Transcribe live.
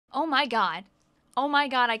Oh my god. Oh my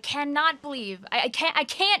god, I cannot believe. I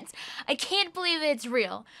can't believe it's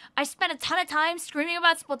real. I spent a ton of time screaming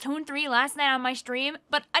about Splatoon 3 last night on my stream,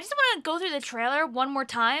 but I just want to go through the trailer one more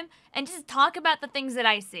time and just talk about the things that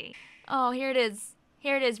I see. Oh, here it is.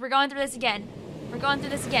 Here it is. We're going through this again. We're going through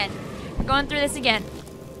this again. We're going through this again.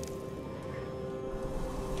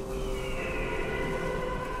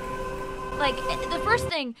 Like, the first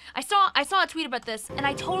thing, I saw a tweet about this, and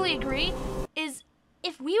I totally agree, is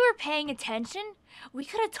if we were paying attention, we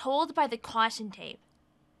could have told by the caution tape.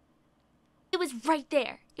 It was right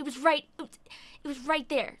there. It was right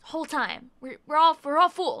there the whole time. We're all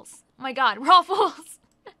fools. Oh my god, we're all fools.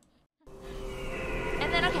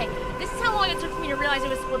 And then, okay, this is how long it took for me to realize it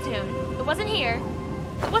was Splatoon. It wasn't here.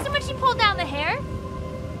 It wasn't when she pulled down the hair.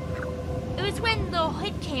 It was when the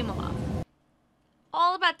hood came off.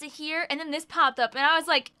 All about to hear, and then this popped up, and I was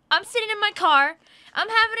like, I'm sitting in my car, I'm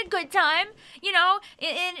having a good time, you know,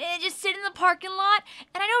 and just sitting in the parking lot,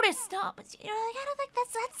 and I noticed, stop, you know, like, I don't think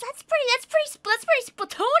that's pretty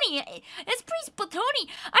Splatoony. That's pretty Splatoony.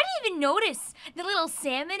 I didn't even notice the little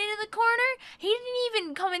salmon in the corner. He didn't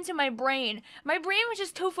even come into my brain. My brain was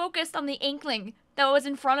just too focused on the inkling that was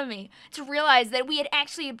in front of me to realize that we had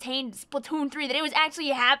actually obtained Splatoon 3, that it was actually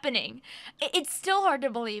happening. It's still hard to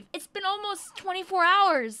believe. It's been almost 24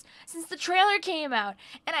 hours since the trailer came out,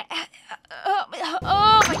 and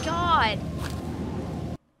oh my god.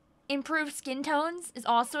 Improved skin tones is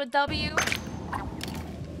also a W.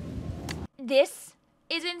 This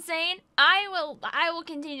is insane. I will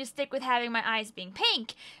continue to stick with having my eyes being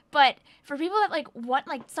pink, but for people that like want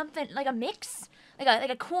like something like a mix,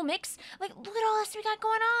 like a cool mix, like look at all this we got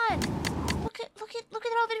going on. Look at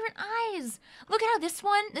all the different eyes. Look at how this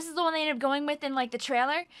is the one they ended up going with in like the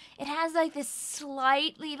trailer. It has like this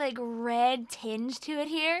slightly like red tinge to it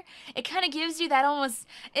here. It kind of gives you that almost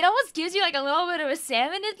gives you like a little bit of a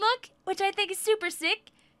salmonid look, which I think is super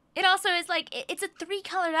sick. It also is like it's a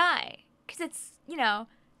 3-colored eye because it's, you know,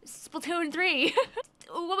 Splatoon 3.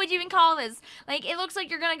 What would you even call this? Like, it looks like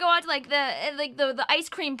you're gonna go out to like the ice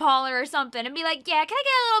cream parlor or something and be like, yeah, can I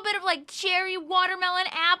get a little bit of like cherry, watermelon,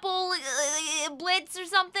 apple, blitz or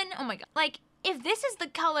something? Oh my god. Like, if this is the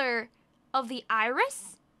color of the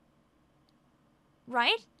iris,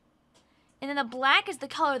 right? And then the black is the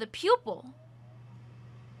color of the pupil.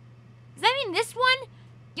 Does that mean this one,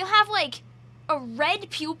 you'll have like a red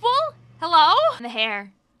pupil? Hello? And the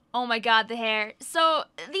hair. Oh my god, the hair. So,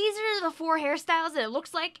 these are the 4 hairstyles that it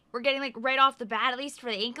looks like we're getting, like, right off the bat, at least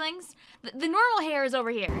for the Inklings. The normal hair is over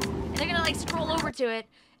here. And they're gonna, like, scroll over to it.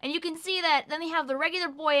 And you can see that then they have the regular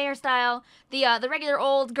boy hairstyle, the regular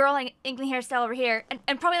old girl Inkling hairstyle over here.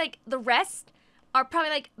 And probably, like, the rest are probably,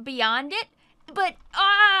 like, beyond it. But,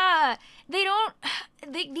 they don't...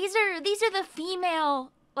 these are the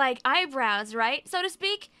female, like, eyebrows, right? So to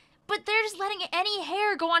speak. But they're just letting any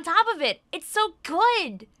hair go on top of it. It's so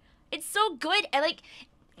good. It's so good. I like,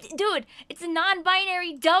 dude, it's a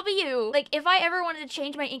non-binary W. Like, if I ever wanted to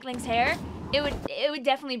change my Inkling's hair, it would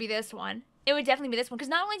definitely be this one. It would definitely be this one. Because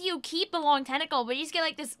not only do you keep the long tentacle, but you just get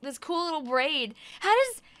like this cool little braid. How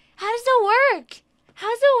does it work? How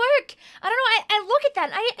does it work? I don't know. I look at that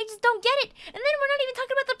and I just don't get it. And then we're not even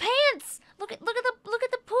talking about the pants. Look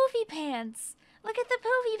at the poofy pants. Look at the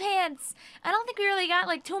poofy pants. I don't think we really got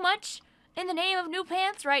like too much in the name of new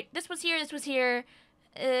pants, right? This was here. This was here.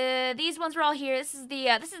 These ones were all here. This is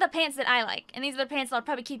the pants that I like, and these are the pants that I'll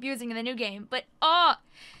probably keep using in the new game. But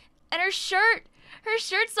and her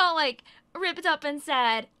shirt's all like ripped up and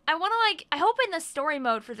sad. I hope in the story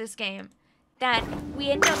mode for this game that we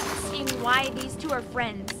end up seeing why these two are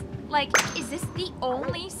friends. Like, is this the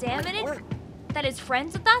only salmonid that is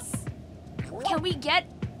friends with us? Can we get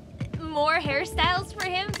more hairstyles for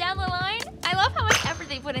him down the line? I love how much effort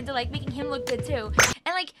they put into like making him look good too.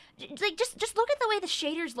 And like just look at the way the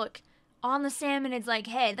shaders look on the salmonid's like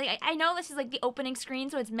head. Like I know this is like the opening screen,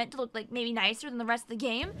 so it's meant to look like maybe nicer than the rest of the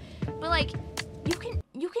game, but like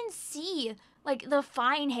you can see like the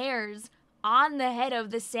fine hairs on the head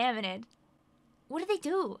of the salmonid. What did they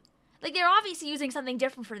do? Like, they're obviously using something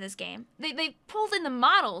different for this game. They pulled in the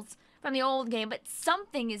models from the old game, but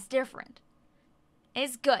something is different.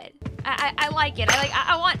 It's good. I like it.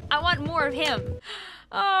 I want more of him.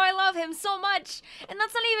 Oh, I love him so much. And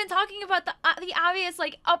that's not even talking about the obvious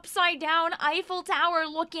like upside down Eiffel Tower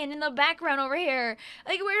looking in the background over here.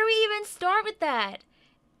 Like, where do we even start with that?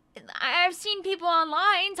 I've seen people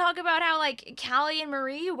online talk about how like Callie and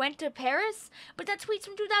Marie went to Paris, but that tweet's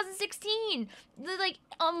from 2016. Like,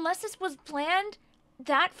 unless this was planned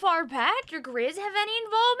that far back, do Grizz have any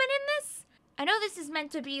involvement in this? I know this is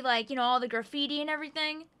meant to be like, you know, all the graffiti and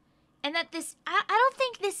everything, and that this, I don't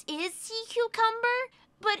think this is Sea Cucumber,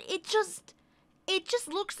 but it just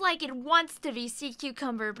looks like it wants to be sea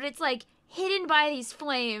cucumber, but it's like hidden by these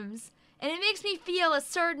flames, and it makes me feel a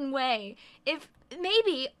certain way. If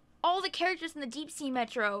maybe all the characters in the Deep Sea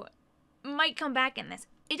Metro might come back in this.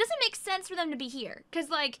 It doesn't make sense for them to be here, because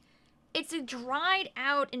like it's a dried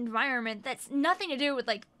out environment that's nothing to do with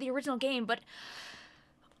like the original game, but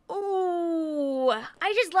ooh,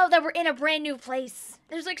 I just love that we're in a brand new place.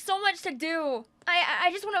 There's like so much to do. I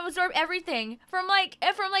just want to absorb everything from like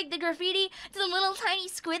the graffiti to the little tiny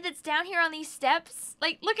squid that's down here on these steps.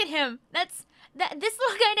 Like, look at him. This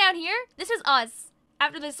little guy down here. This is us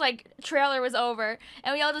after this like trailer was over,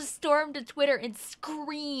 and we all just stormed to Twitter and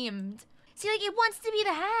screamed. See, like, it wants to be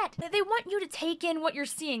the hat. They want you to take in what you're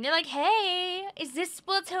seeing. They're like, hey, is this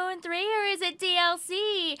Splatoon 3 or is it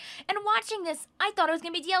DLC? And watching this, I thought it was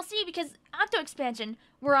going to be DLC because Octo Expansion,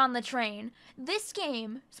 we're on the train. This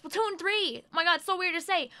game, Splatoon 3, oh my god, it's so weird to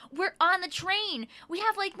say, we're on the train. We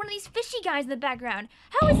have, like, one of these fishy guys in the background.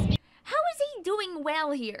 How is he doing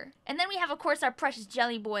well here? And then we have, of course, our precious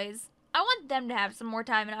jelly boys. I want them to have some more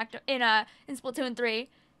time in Splatoon 3.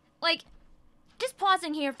 Like, just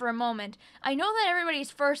pausing here for a moment, I know that everybody's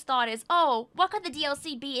first thought is, oh, what could the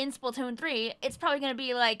DLC be in Splatoon 3? It's probably going to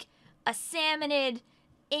be like a salmonid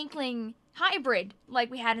inkling hybrid like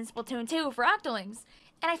we had in Splatoon 2 for Octolings.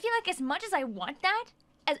 And I feel like as much as I want that,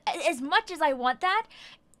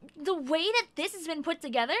 the way that this has been put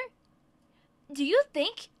together, do you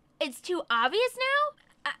think it's too obvious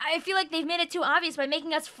now? I feel like they've made it too obvious by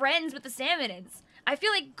making us friends with the salmonids. I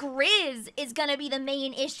feel like Grizz is gonna be the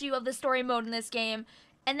main issue of the story mode in this game.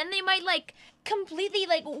 And then they might, like, completely,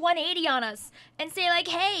 like, 180 on us and say, like,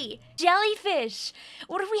 hey, jellyfish.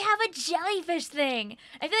 What if we have a jellyfish thing?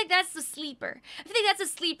 I feel like that's the sleeper.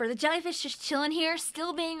 The jellyfish just chilling here,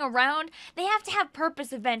 still being around. They have to have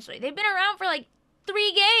purpose eventually. They've been around for, like,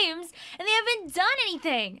 3 games, and they haven't done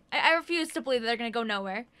anything. I refuse to believe that they're gonna go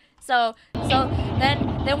nowhere. So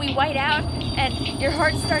then we white out, and your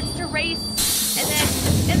heart starts to race.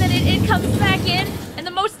 And then it comes back in, and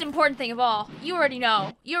the most important thing of all, you already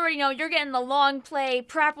know you're getting the long play,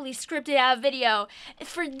 properly scripted out video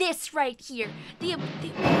for this right here. The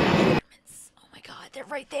apartments, oh my god, they're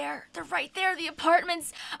right there, the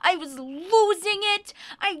apartments. I was losing it.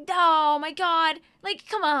 Oh my god, like,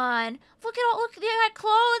 come on, look, you got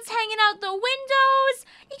clothes hanging out the windows,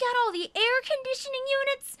 you got all the air conditioning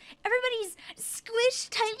units, everybody's squished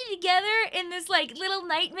tightly together in this, like, little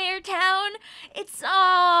nightmare town. It's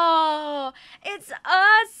so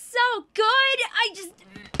good.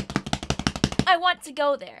 I want to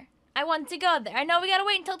go there. I know we gotta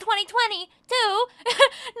wait until 2020, too.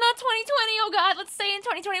 Not 2020, oh god, let's stay in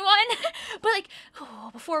 2021. But, like,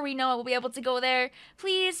 before we know it, we'll be able to go there.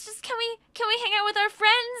 Please, just can we hang out with our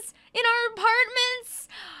friends in our apartments?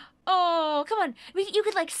 Oh, come on. You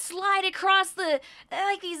could, like, slide across the,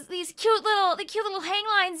 like, these cute little hang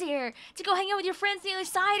lines here to go hang out with your friends on the other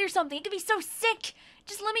side or something. It could be so sick.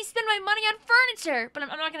 Just let me spend my money on furniture. But I'm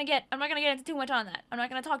not gonna get into too much on that. I'm not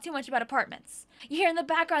gonna talk too much about apartments. You hear in the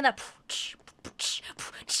background that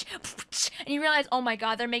and you realize, oh my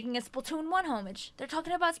god, they're making a Splatoon 1 homage. They're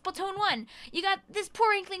talking about Splatoon 1. You got this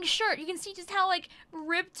poor Inkling shirt. You can see just how, like,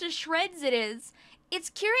 ripped to shreds it is.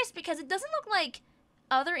 It's curious because it doesn't look like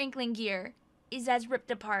other Inkling gear is as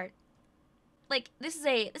ripped apart. Like, this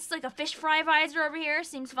is like a fish fry visor over here,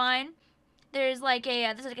 seems fine. There's like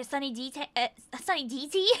a Sunny D tee, a Sunny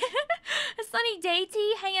Day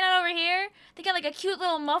tee hanging out over here. They got like a cute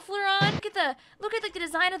little muffler on. Look at like the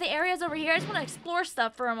design of the areas over here. I just want to explore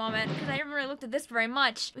stuff for a moment because I haven't really looked at this very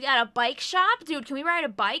much. We got a bike shop, dude. Can we ride a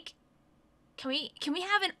bike? Can we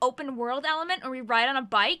have an open world element where we ride on a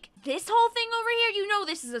bike? This whole thing over here, you know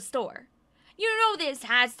this is a store. You know this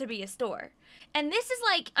has to be a store. And this is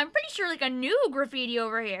like, I'm pretty sure like a new graffiti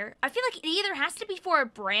over here. I feel like it either has to be for a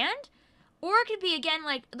brand, or it could be, again,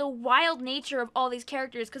 like, the wild nature of all these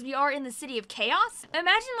characters, because we are in the city of chaos.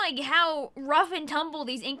 Imagine, like, how rough and tumble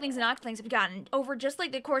these Inklings and Octolings have gotten over just,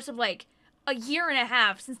 like, the course of, like, a year and a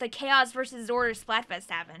half since the Chaos versus Order Splatfest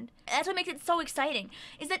happened. And that's what makes it so exciting,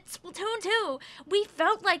 is that Splatoon 2, we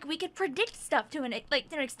felt like we could predict stuff to an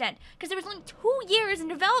extent, because there was only 2 years in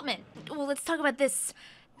development. Well, let's talk about this.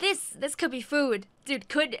 This could be food. Dude,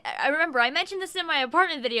 I remember I mentioned this in my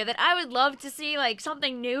apartment video that I would love to see, like,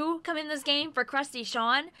 something new come in this game for Krusty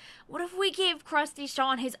Sean. What if we gave Krusty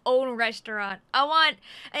Sean his own restaurant? I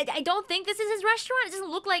don't think this is his restaurant. It doesn't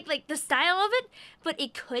look like the style of it, but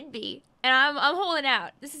it could be. And I'm holding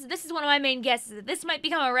out. This is one of my main guesses. That this might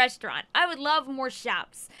become a restaurant. I would love more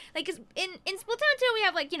shops. Like, 'cause in Splatoon 2, we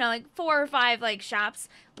have, like, you know, like 4 or 5, like, shops.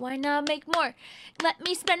 Why not make more? Let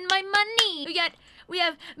me spend my money. We got We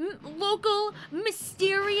have local,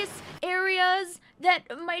 mysterious areas that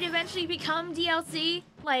might eventually become DLC.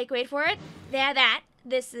 Like, wait for it. Yeah, that.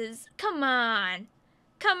 This is, come on.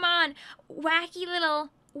 Come on. Wacky little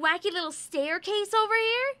staircase over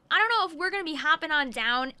here. I don't know if we're gonna be hopping on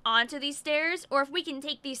down onto these stairs or if we can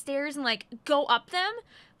take these stairs and like go up them,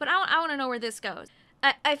 but I want to know where this goes.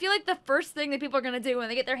 I feel like the first thing that people are gonna do when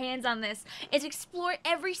they get their hands on this is explore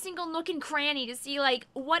every single nook and cranny to see like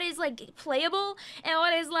what is like playable and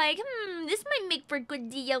what is like, this might make for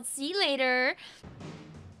good DLC later.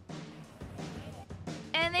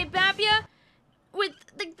 And they bap ya with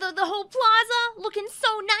the whole plaza looking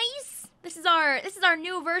so nice. This is our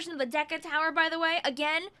new version of the Deca Tower, by the way.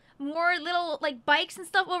 Again, more little like bikes and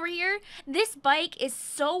stuff over here. This bike is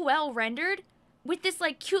so well rendered with this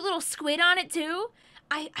like cute little squid on it too.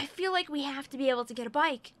 I feel like we have to be able to get a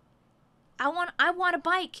bike. I want a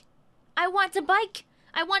bike. I want to bike.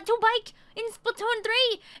 I want to bike in Splatoon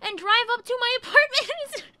 3 and drive up to my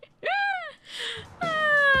apartment.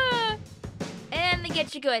 And they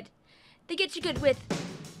get you good. They get you good with,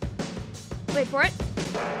 wait for it.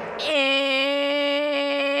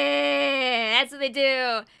 That's what they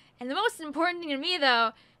do. And the most important thing to me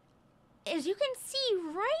though is you can see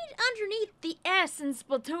right underneath the S in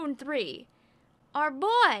Splatoon 3. Our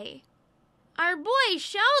boy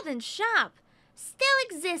Sheldon's shop, still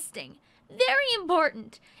existing. Very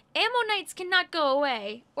important. Ammo Knights cannot go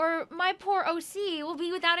away, or my poor OC will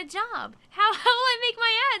be without a job. How will I make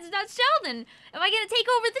my ads without Sheldon? Am I gonna take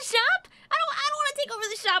over the shop? I don't want to take over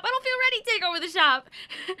the shop. I don't feel ready to take over the shop.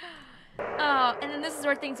 Oh, and then this is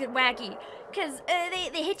where things get wacky. Because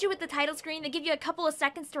they hit you with the title screen, they give you a couple of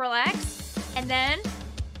seconds to relax, and then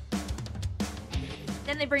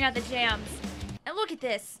they bring out the jams. And look at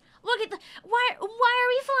this. Look at the, why are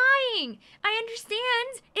we flying? I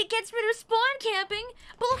understand it gets rid of spawn camping,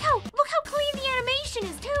 but look how clean the animation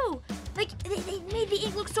is too. Like, they made the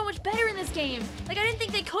ink look so much better in this game. Like, I didn't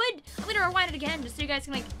think they could. I'm gonna rewind it again just so you guys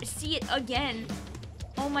can like see it again.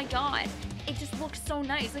 Oh my god. It just looks so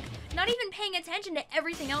nice. Like, not even paying attention to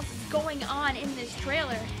everything else that's going on in this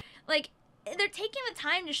trailer. Like, they're taking the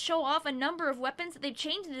time to show off a number of weapons that they've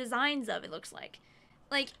changed the designs of, it looks like.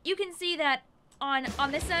 Like, you can see that on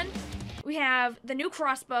this end, we have the new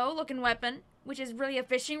crossbow looking weapon, which is really a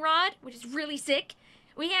fishing rod, which is really sick.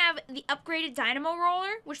 We have the upgraded dynamo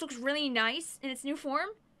roller, which looks really nice in its new form.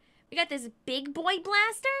 We got this big boy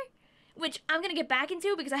blaster, which I'm gonna get back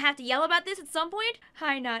into because I have to yell about this at some point.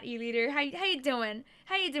 Hi, not E-Leader. How you doing?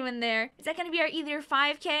 How you doing there? Is that gonna be our E-Leader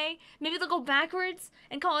 5K? Maybe they'll go backwards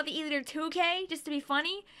and call it the E-Leader 2K just to be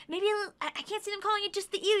funny. Maybe I can't see them calling it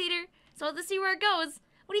just the E-Leader, so let's see where it goes.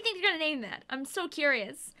 What do you think they're gonna name that? I'm so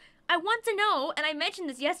curious. I want to know, and I mentioned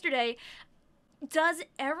this yesterday, does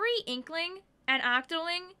every Inkling and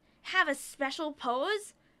Octoling have a special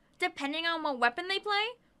pose depending on what weapon they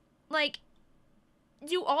play? Like,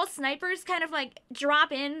 do all snipers kind of like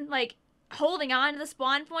drop in, like holding on to the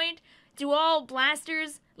spawn point? Do all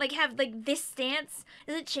blasters like have like this stance?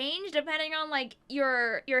 Does it change depending on like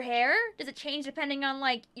your hair? Does it change depending on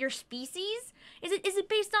like your species? Is it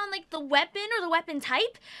based on like the weapon or the weapon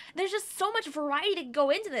type? There's just so much variety to go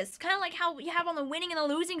into this. Kind of like how you have on the winning and the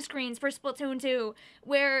losing screens for Splatoon 2,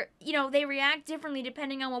 where, you know, they react differently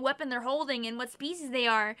depending on what weapon they're holding and what species they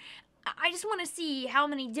are. I just want to see how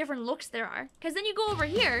many different looks there are. Because then you go over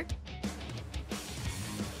here,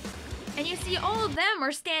 and you see all of them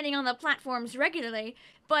are standing on the platforms regularly,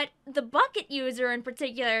 but the bucket user in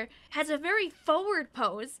particular has a very forward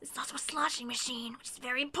pose. It's also a sloshing machine, which is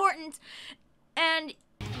very important. And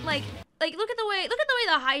like look at the way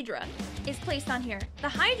the Hydra is placed on here. The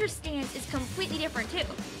Hydra stance is completely different too.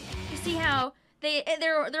 You see how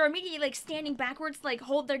they're immediately like standing backwards to like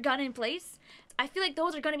hold their gun in place. I feel like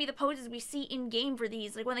those are gonna be the poses we see in game for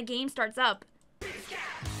these, like when the game starts up.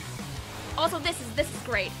 Also, this is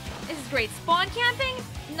great. This is great. Spawn camping?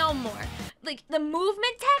 No more. Like the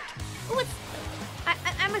movement tech?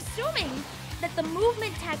 I'm assuming that the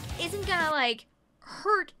movement tech isn't gonna like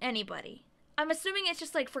hurt anybody. I'm assuming it's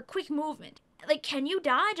just like for quick movement. Like, can you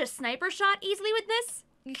dodge a sniper shot easily with this?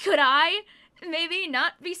 Could I maybe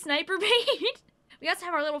not be sniper bait? We also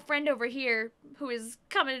have our little friend over here who is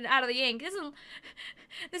coming out of the ink.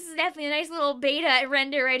 This is definitely a nice little beta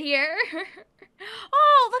render right here.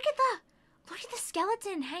 Oh, look at the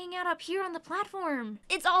skeleton hanging out up here on the platform.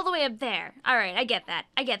 It's all the way up there. All right, I get that.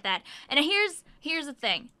 And here's the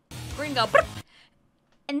thing. We're gonna go,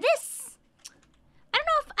 and this, I don't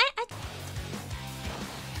know if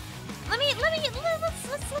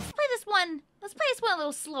let's play this one. Let's play this one a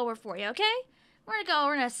little slower for you, okay? We're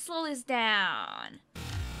gonna slow this down.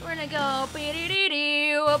 We're gonna go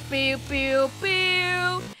pew-pew-pew.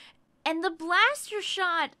 And the blaster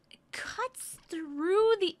shot cuts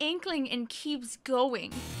through the Inkling and keeps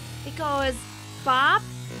going. It goes bop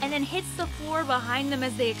and then hits the floor behind them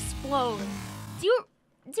as they explode. Do you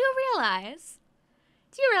realize?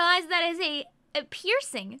 Do you realize that is a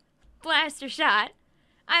piercing blaster shot?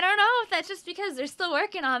 I don't know if that's just because they're still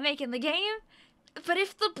working on making the game, but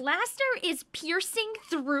if the blaster is piercing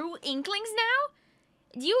through Inklings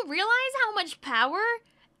now, do you realize how much power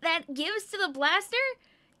that gives to the blaster?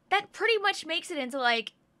 That pretty much makes it into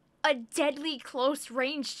like a deadly close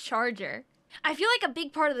range charger. I feel like a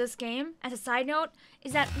big part of this game, as a side note,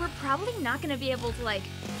 is that we're probably not going to be able to like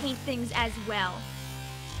paint things as well.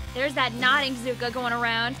 There's that nodding Zuka going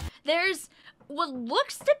around. There's what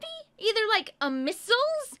looks to be either like a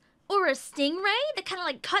missiles or a stingray that kind of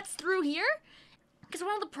like cuts through here. Because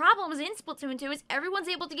one of the problems in Splatoon 2 is everyone's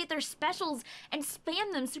able to get their specials and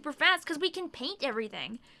spam them super fast because we can paint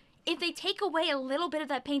everything. If they take away a little bit of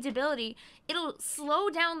that paintability, it'll slow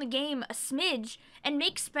down the game a smidge and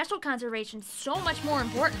make special conservation so much more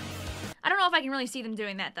important. I don't know if I can really see them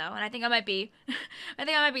doing that though, and I think I might be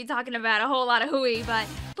talking about a whole lot of hooey, but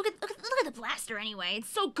look at the blaster anyway. It's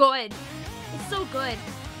so good. It's so good.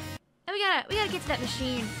 And we gotta get to that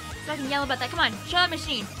machine so I can yell about that. Come on, show that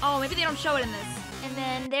machine. Oh, maybe they don't show it in this. And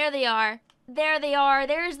then there they are. There they are.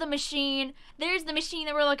 There's the machine. There's the machine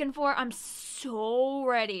that we're looking for. I'm so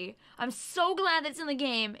ready. I'm so glad that's in the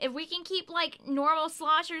game. If we can keep like normal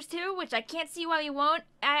sloshers too, which I can't see why we won't,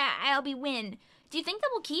 I'll be win. Do you think that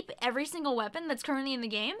we'll keep every single weapon that's currently in the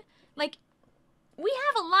game? Like, we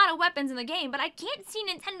have a lot of weapons in the game, but I can't see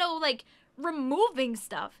Nintendo like removing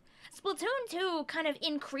stuff. Splatoon 2 kind of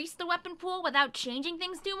increased the weapon pool without changing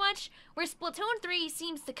things too much, where Splatoon 3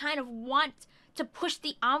 seems to kind of want to push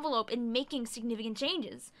the envelope in making significant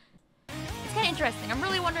changes. It's kind of interesting. I'm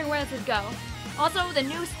really wondering where this would go. Also, the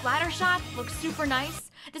new splatter shot looks super nice.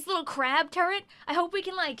 This little crab turret, I hope we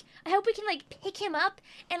can pick him up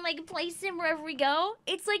and like place him wherever we go.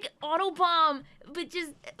 It's like auto bomb, but it's like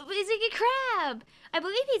a crab. I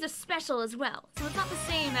believe he's a special as well, so it's not the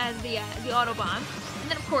same as the auto bomb. And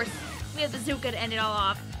then of course we have the Zuka to end it all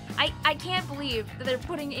off. I can't believe that they're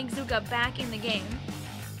putting Zuka back in the game.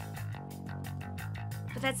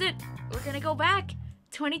 But that's it. We're gonna go back.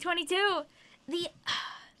 2022.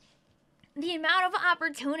 The amount of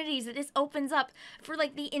opportunities that this opens up for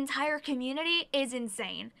like the entire community is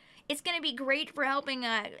insane. It's gonna be great for helping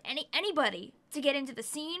anybody to get into the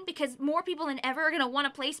scene, because more people than ever are gonna want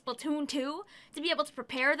to play Splatoon 2 to be able to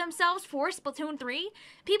prepare themselves for Splatoon 3.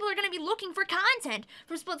 People are gonna be looking for content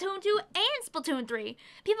for Splatoon 2 and Splatoon 3.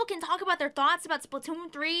 People can talk about their thoughts about Splatoon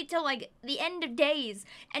 3 till like the end of days,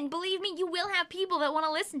 and believe me, you will have people that want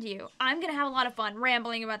to listen to you. I'm gonna have a lot of fun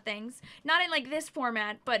rambling about things, not in like this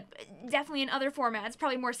format, but definitely in other formats,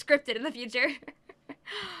 probably more scripted in the future.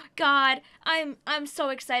 God, I'm so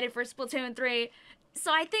excited for Splatoon 3.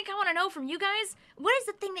 So I think I want to know from you guys, what is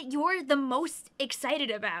the thing that you're the most excited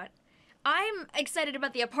about? I'm excited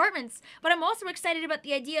about the apartments, but I'm also excited about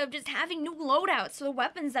the idea of just having new loadouts for the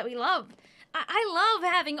weapons that we love. I love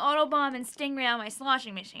having Autobomb and Stingray on my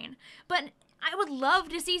sloshing machine, but I would love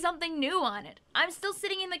to see something new on it. I'm still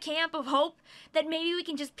sitting in the camp of hope that maybe we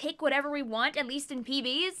can just pick whatever we want, at least in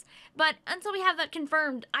PBs. But until we have that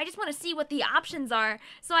confirmed, I just want to see what the options are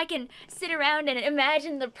so I can sit around and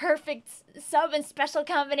imagine the perfect sub and special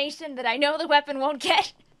combination that I know the weapon won't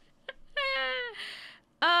get.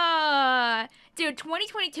 Dude,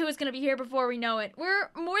 2022 is going to be here before we know it.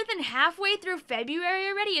 We're more than halfway through February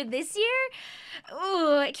already of this year.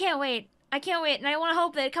 Ooh, I can't wait. I can't wait, and I want to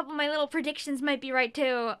hope that a couple of my little predictions might be right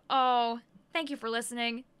too. Oh, thank you for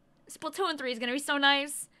listening. Splatoon 3 is going to be so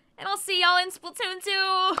nice, and I'll see y'all in Splatoon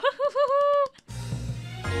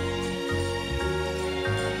 2!